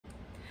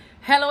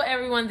Hello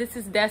everyone, this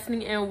is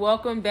Destiny and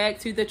welcome back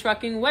to The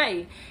Trucking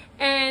Way.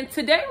 And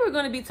today we're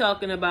going to be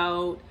talking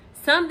about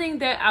something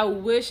that I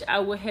wish I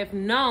would have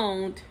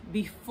known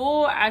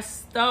before I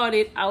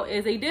started out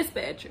as a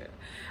dispatcher.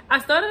 I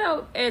started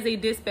out as a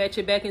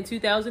dispatcher back in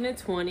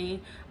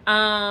 2020.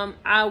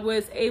 I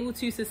was able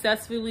to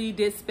successfully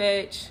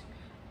dispatch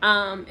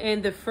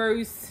in the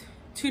first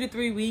 2 to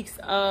 3 weeks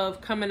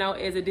of coming out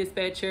as a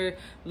dispatcher,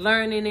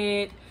 learning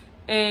it.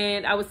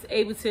 And I was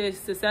able to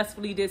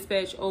successfully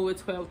dispatch over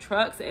 12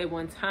 trucks at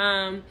one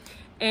time.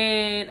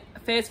 And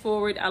fast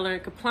forward, I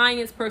learned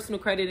compliance, personal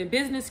credit, and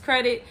business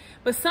credit.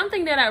 But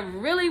something that I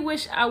really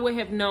wish I would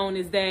have known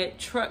is that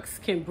trucks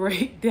can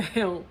break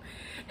down.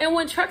 And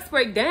when trucks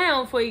break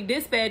down for a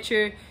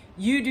dispatcher,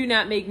 you do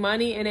not make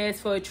money. And as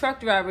for a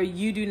truck driver,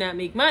 you do not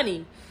make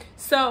money.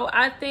 So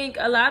I think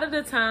a lot of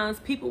the times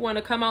people want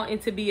to come out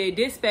and to be a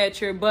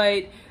dispatcher,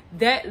 but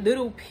that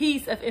little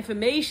piece of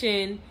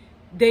information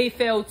they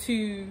fail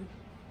to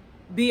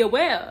be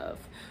aware of.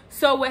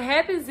 So what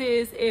happens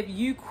is if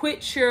you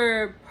quit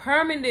your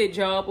permanent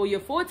job or your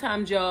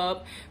full-time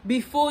job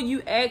before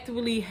you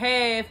actively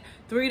have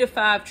 3 to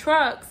 5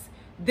 trucks,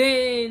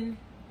 then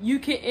you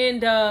can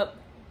end up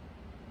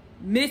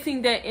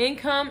missing that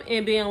income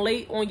and being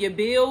late on your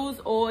bills,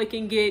 or it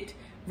can get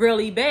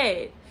really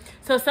bad.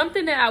 So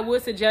something that I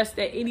would suggest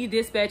that any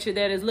dispatcher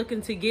that is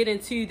looking to get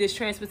into this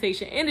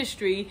transportation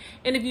industry,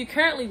 and if you're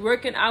currently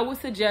working, I would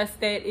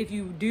suggest that if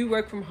you do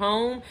work from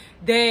home,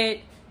 that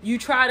you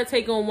try to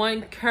take on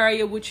one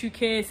carrier which you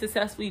can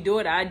successfully do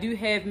it. I do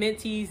have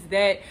mentees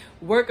that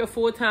work a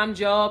full-time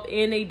job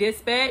in a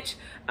dispatch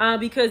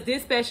because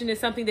dispatching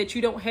is something that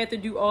you don't have to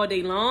do all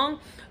day long,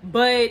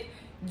 but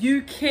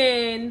you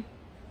can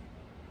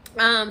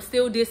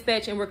still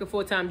dispatch and work a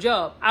full-time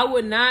job. I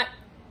would not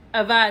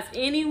advise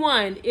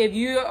anyone, if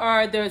you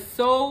are the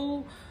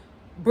sole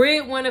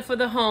breadwinner for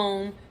the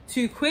home,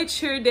 to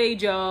quit your day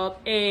job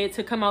and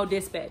to come out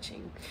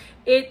dispatching.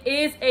 It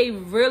is a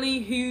really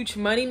huge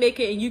money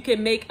maker and you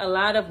can make a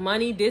lot of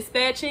money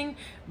dispatching,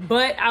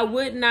 but I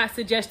would not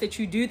suggest that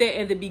you do that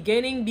in the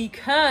beginning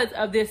because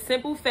of this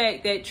simple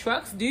fact that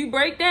trucks do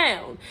break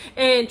down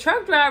and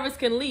truck drivers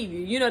can leave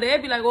you. You know,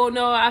 they'd be like, oh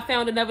no, I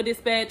found another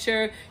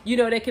dispatcher, you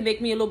know, that can make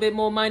me a little bit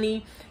more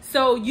money.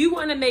 So you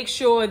want to make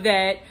sure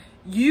that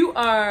you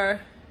are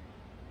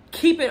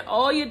keeping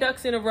all your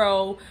ducks in a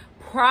row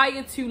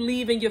prior to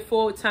leaving your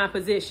full-time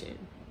position.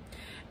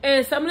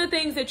 And some of the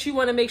things that you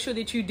want to make sure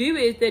that you do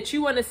is that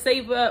you want to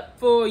save up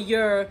for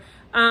your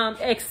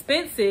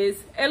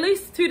expenses at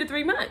least 2 to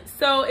 3 months.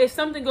 So if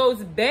something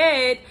goes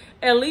bad,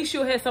 at least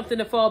you'll have something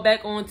to fall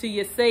back on to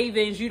your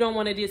savings. You don't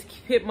want to just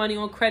keep money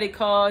on credit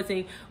cards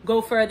and go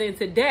further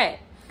into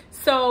debt.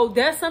 So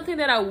that's something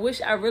that I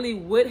wish I really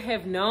would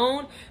have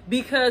known,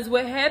 because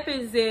what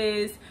happens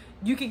is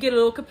you can get a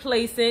little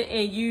complacent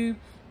and you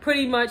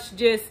pretty much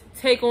just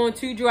take on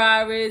 2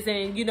 drivers,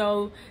 and you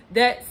know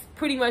that's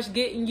pretty much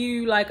getting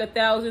you like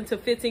 $1,000 to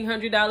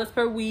 $1,500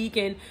 per week,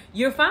 and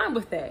you're fine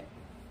with that.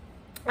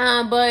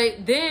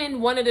 But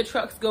then one of the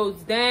trucks goes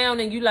down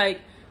and you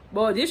like,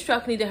 well, this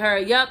truck need to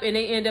hurry up, and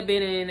they end up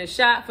being in a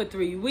shop for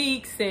 3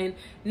 weeks, and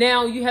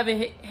now you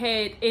haven't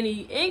had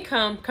any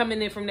income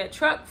coming in from that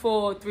truck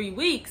for 3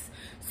 weeks.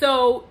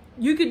 So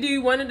you could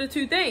do one of the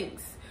 2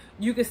 things.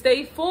 You could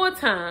stay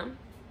full-time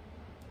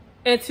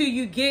until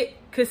you get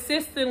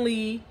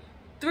consistently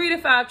 3 to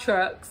 5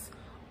 trucks,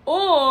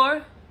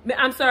 and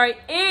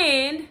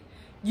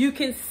you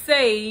can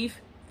save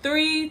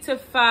 3 to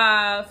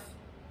 5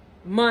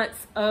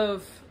 months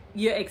of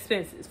your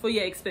expenses, for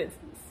your expenses.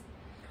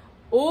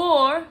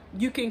 Or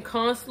you can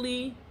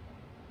constantly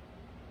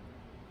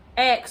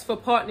ask for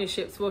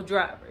partnerships with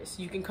drivers.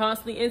 You can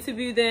constantly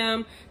interview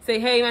them, say,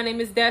 hey, my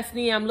name is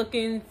Destiny, I'm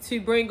looking to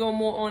bring on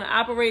more owner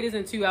operators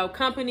into our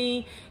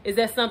company. Is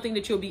that something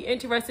that you'll be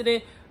interested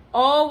in?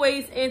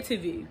 Always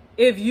interview.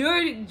 If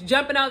you're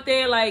jumping out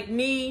there like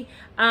me,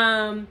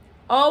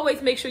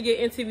 always make sure you're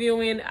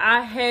interviewing.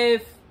 I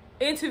have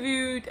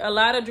interviewed a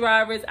lot of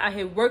drivers. I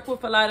have worked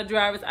with a lot of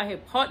drivers. I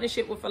have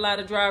partnership with a lot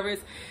of drivers.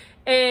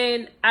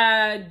 And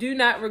I do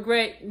not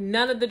regret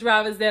none of the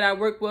drivers that I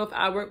work with.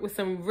 I work with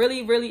some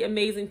really, really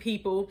amazing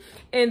people.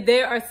 And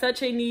there are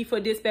such a need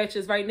for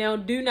dispatchers right now.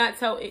 Do not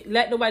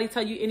let nobody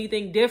tell you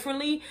anything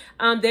differently.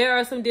 There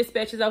are some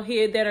dispatchers out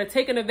here that are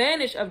taking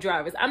advantage of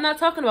drivers. I'm not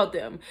talking about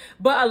them.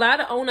 But a lot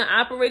of owner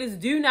operators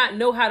do not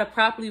know how to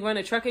properly run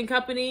a trucking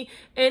company.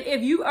 And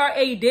if you are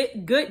a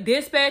good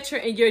dispatcher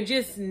and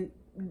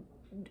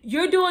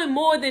you're doing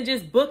more than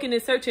just booking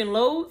and searching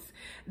loads,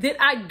 then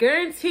I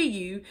guarantee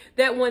you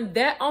that when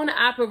that owner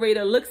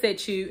operator looks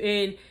at you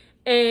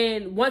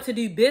and wants to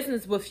do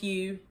business with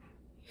you,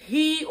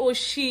 he or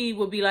she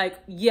will be like,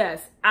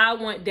 yes, I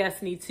want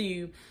Destiny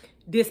to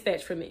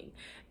dispatch for me.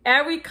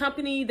 Every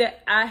company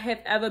that I have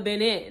ever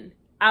been in,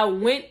 I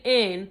went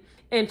in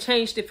and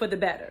changed it for the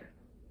better.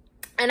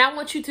 And I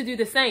want you to do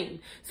the same.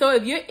 So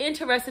if you're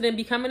interested in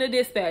becoming a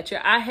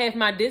dispatcher, I have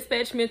my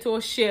dispatch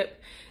mentorship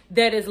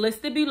that is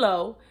listed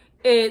below.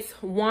 It's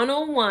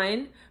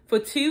 1-on-1 for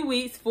 2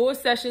 weeks, 4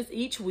 sessions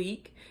each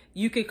week.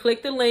 you could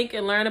click the link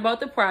and learn about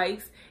the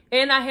price.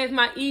 And I have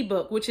my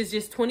ebook, which is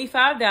just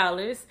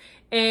 $25,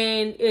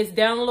 and it's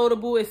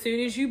downloadable as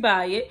soon as you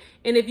buy it.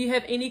 And if you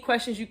have any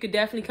questions, you could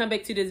definitely come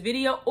back to this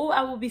video, or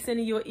I will be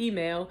sending you an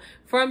email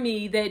from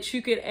me that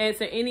you can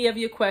answer any of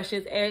your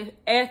questions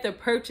after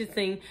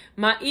purchasing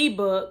my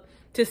ebook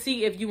to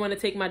see if you want to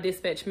take my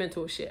dispatch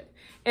mentorship.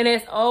 And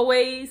as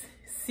always,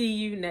 see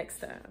you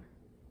next time.